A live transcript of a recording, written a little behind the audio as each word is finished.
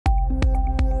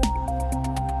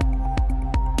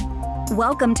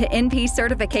Welcome to NP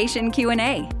Certification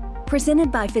Q&A,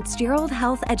 presented by Fitzgerald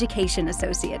Health Education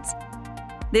Associates.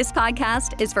 This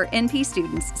podcast is for NP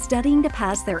students studying to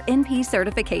pass their NP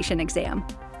certification exam.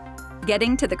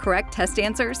 Getting to the correct test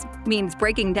answers means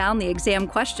breaking down the exam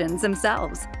questions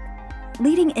themselves.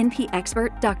 Leading NP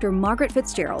expert Dr. Margaret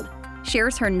Fitzgerald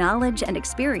shares her knowledge and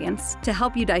experience to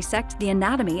help you dissect the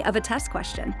anatomy of a test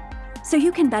question, so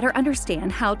you can better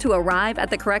understand how to arrive at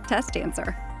the correct test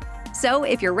answer. So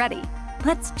if you're ready,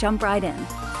 let's jump right in.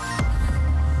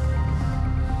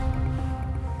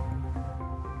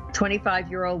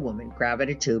 25-year-old woman,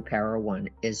 gravida 2, para 1,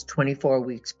 is 24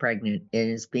 weeks pregnant and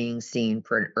is being seen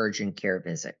for an urgent care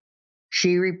visit.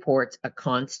 She reports a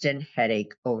constant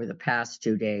headache over the past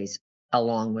 2 days,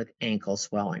 along with ankle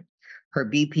swelling. Her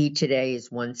BP today is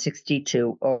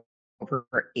 162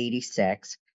 over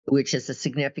 86, which is a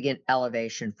significant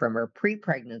elevation from her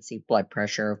pre-pregnancy blood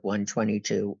pressure of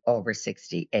 122 over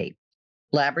 68.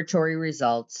 Laboratory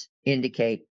results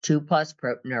indicate 2+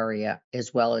 proteinuria,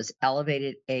 as well as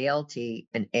elevated ALT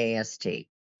and AST.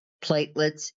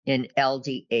 Platelets and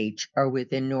LDH are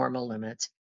within normal limits,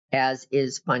 as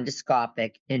is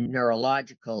fundoscopic and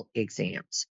neurological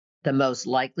exams. The most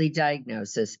likely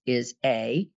diagnosis is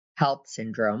A, HELLP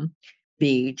syndrome,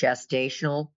 B,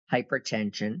 gestational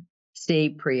hypertension,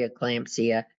 C,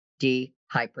 preeclampsia, D,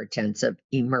 hypertensive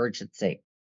emergency.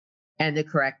 And the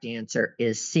correct answer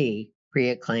is C,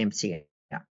 preeclampsia.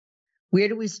 Where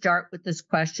do we start with this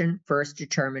question? First,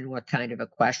 determine what kind of a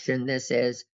question this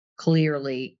is.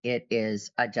 Clearly, it is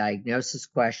a diagnosis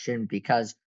question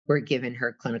because we're given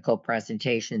her clinical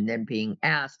presentation, then being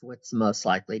asked what's the most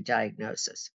likely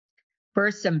diagnosis.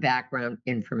 First, some background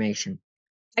information.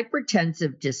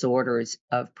 Hypertensive disorders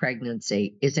of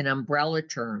pregnancy is an umbrella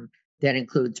term that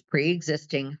includes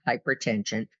pre-existing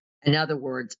hypertension. In other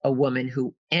words, a woman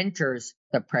who enters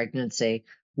the pregnancy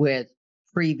with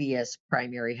previous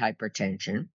primary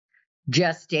hypertension,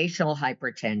 gestational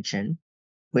hypertension,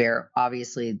 where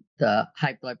obviously the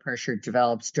high blood pressure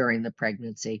develops during the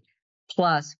pregnancy,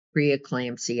 plus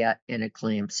preeclampsia and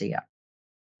eclampsia.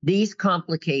 These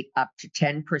complicate up to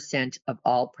 10% of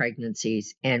all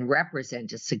pregnancies and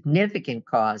represent a significant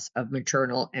cause of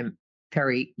maternal and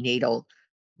perinatal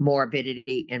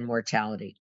morbidity and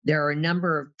mortality. There are a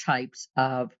number of types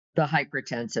of the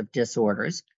hypertensive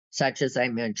disorders, such as I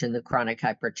mentioned, the chronic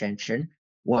hypertension.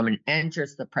 Woman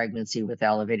enters the pregnancy with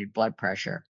elevated blood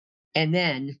pressure. And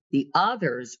then the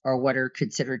others are what are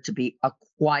considered to be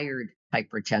acquired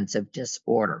hypertensive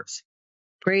disorders.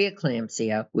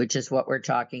 Preeclampsia, which is what we're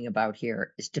talking about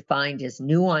here, is defined as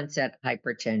new onset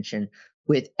hypertension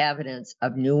with evidence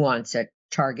of new onset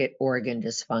target organ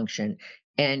dysfunction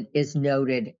and is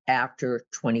noted after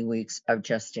 20 weeks of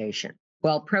gestation.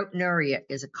 While proteinuria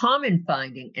is a common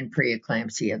finding in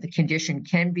preeclampsia, the condition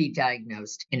can be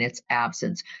diagnosed in its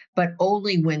absence, but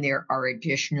only when there are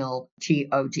additional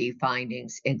TOD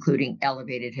findings, including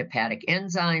elevated hepatic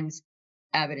enzymes,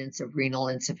 evidence of renal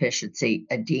insufficiency,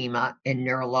 edema, and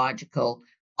neurological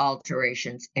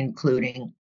alterations,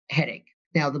 including headache.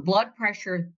 Now, the blood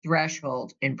pressure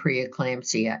threshold in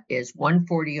preeclampsia is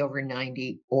 140 over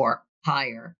 90 or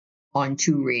higher on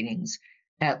 2 readings,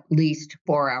 at least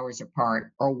 4 hours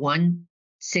apart, or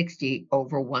 160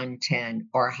 over 110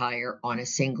 or higher on a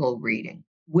single reading.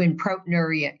 When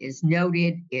proteinuria is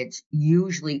noted, it's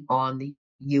usually on the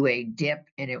UA dip,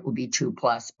 and it will be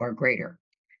 2+ or greater.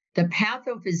 The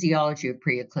pathophysiology of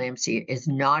preeclampsia is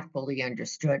not fully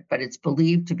understood, but it's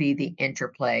believed to be the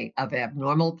interplay of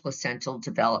abnormal placental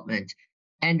development,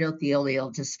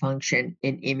 endothelial dysfunction,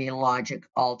 and immunologic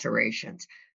alterations,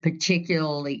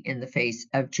 particularly in the face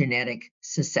of genetic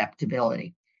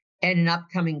susceptibility. In an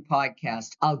upcoming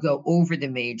podcast, I'll go over the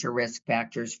major risk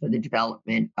factors for the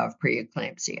development of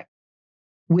preeclampsia.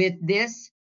 With this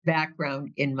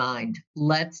background in mind,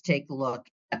 let's take a look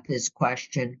at this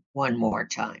question one more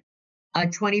time. A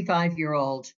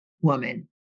 25-year-old woman,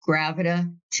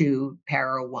 gravida 2,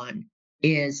 para 1,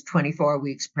 is 24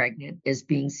 weeks pregnant, is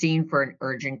being seen for an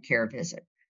urgent care visit.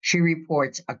 She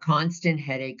reports a constant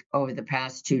headache over the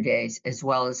past 2 days, as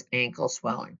well as ankle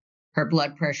swelling. Her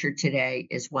blood pressure today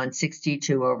is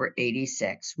 162 over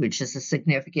 86, which is a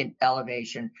significant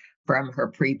elevation from her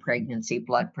pre-pregnancy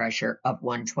blood pressure of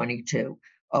 122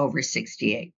 over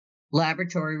 68.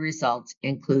 Laboratory results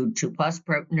include 2+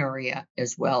 proteinuria,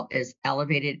 as well as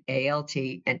elevated ALT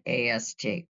and AST.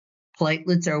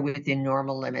 Platelets are within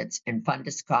normal limits, and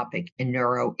fundoscopic and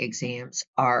neuro exams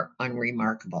are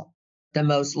unremarkable. The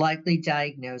most likely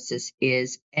diagnosis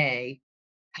is A,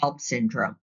 HELLP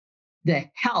syndrome. The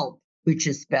HELLP, which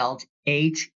is spelled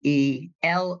HELLP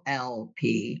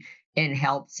in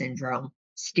HELLP syndrome,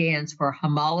 stands for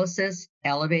hemolysis,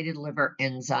 elevated liver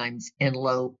enzymes, and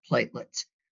low platelets.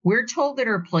 We're told that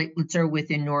her platelets are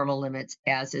within normal limits,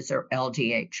 as is her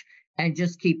LDH. And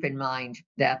just keep in mind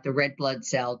that the red blood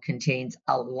cell contains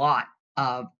a lot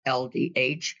of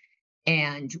LDH.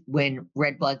 And when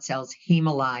red blood cells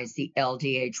hemolyze, the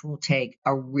LDH will take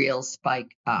a real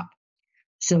spike up.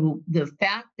 So the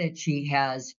fact that she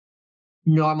has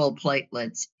normal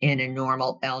platelets and a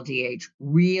normal LDH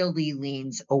really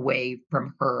leans away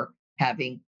from her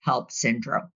having HELLP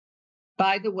syndrome.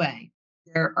 By the way,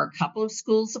 there are a couple of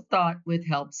schools of thought with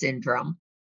HELLP syndrome,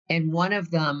 and one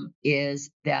of them is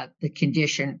that the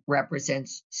condition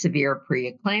represents severe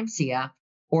preeclampsia,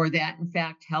 or that, in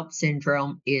fact, HELLP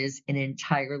syndrome is an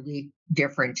entirely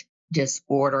different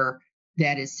disorder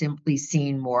that is simply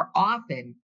seen more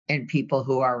often in people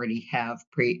who already have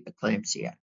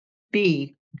preeclampsia.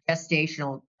 B,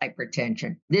 gestational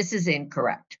hypertension. This is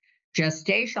incorrect.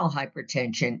 Gestational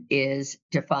hypertension is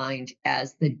defined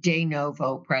as the de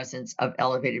novo presence of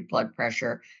elevated blood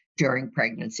pressure during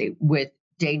pregnancy, with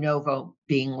de novo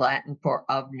being Latin for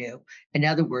of new. In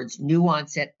other words, new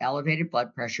onset elevated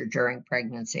blood pressure during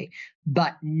pregnancy,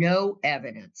 but no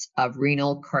evidence of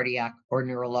renal, cardiac, or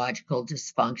neurological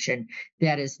dysfunction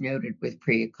that is noted with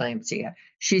preeclampsia.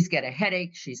 She's got a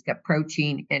headache, she's got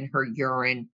protein in her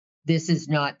urine. This is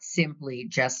not simply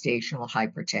gestational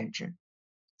hypertension.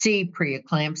 C,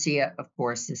 preeclampsia. Of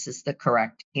course, this is the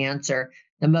correct answer.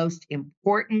 The most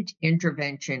important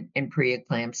intervention in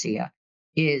preeclampsia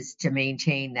is to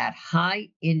maintain that high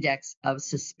index of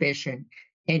suspicion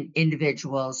in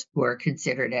individuals who are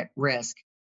considered at risk,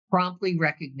 promptly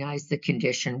recognize the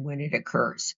condition when it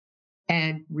occurs,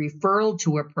 and referral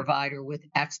to a provider with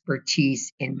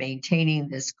expertise in maintaining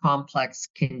this complex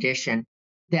condition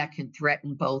that can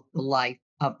threaten both the life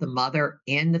of the mother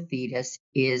and the fetus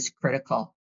is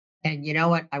critical. And you know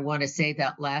what? I want to say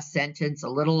that last sentence a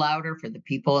little louder for the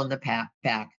people in the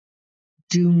back.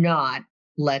 Do not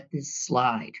let this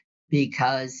slide,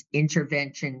 because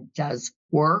intervention does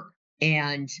work,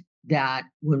 and that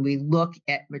when we look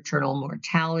at maternal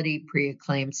mortality,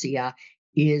 preeclampsia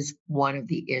is one of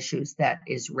the issues that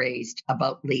is raised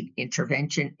about late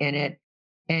intervention in it,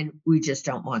 and we just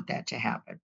don't want that to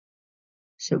happen.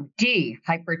 So D,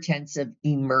 hypertensive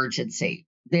emergency.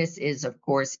 This is, of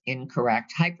course,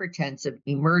 incorrect. Hypertensive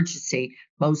emergency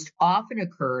most often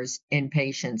occurs in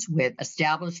patients with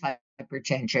established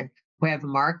hypertension who have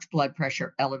marked blood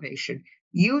pressure elevation,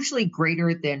 usually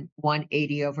greater than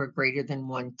 180 over greater than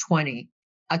 120,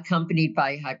 accompanied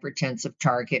by hypertensive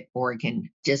target organ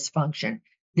dysfunction.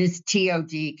 This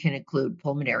TOD can include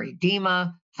pulmonary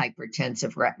edema,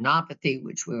 hypertensive retinopathy,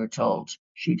 which we were told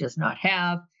she does not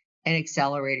have, and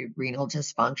accelerated renal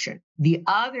dysfunction. The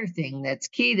other thing that's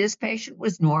key, this patient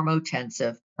was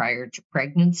normotensive prior to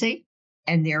pregnancy,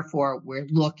 and therefore we're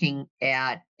looking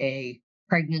at a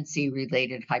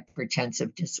pregnancy-related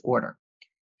hypertensive disorder.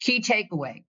 Key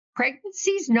takeaway,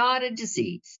 pregnancy is not a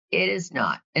disease. It is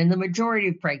not. And the majority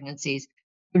of pregnancies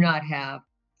do not have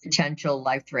potential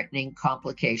life-threatening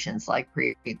complications like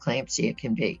preeclampsia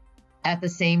can be. At the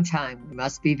same time, we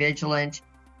must be vigilant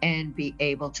and be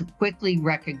able to quickly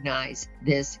recognize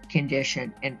this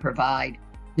condition and provide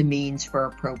the means for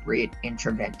appropriate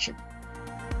intervention.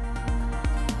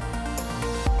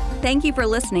 Thank you for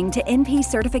listening to NP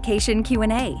Certification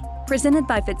Q&A, presented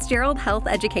by Fitzgerald Health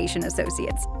Education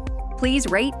Associates. Please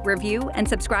rate, review, and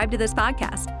subscribe to this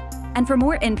podcast. And for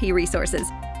more NP resources,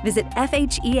 visit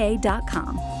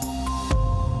FHEA.com.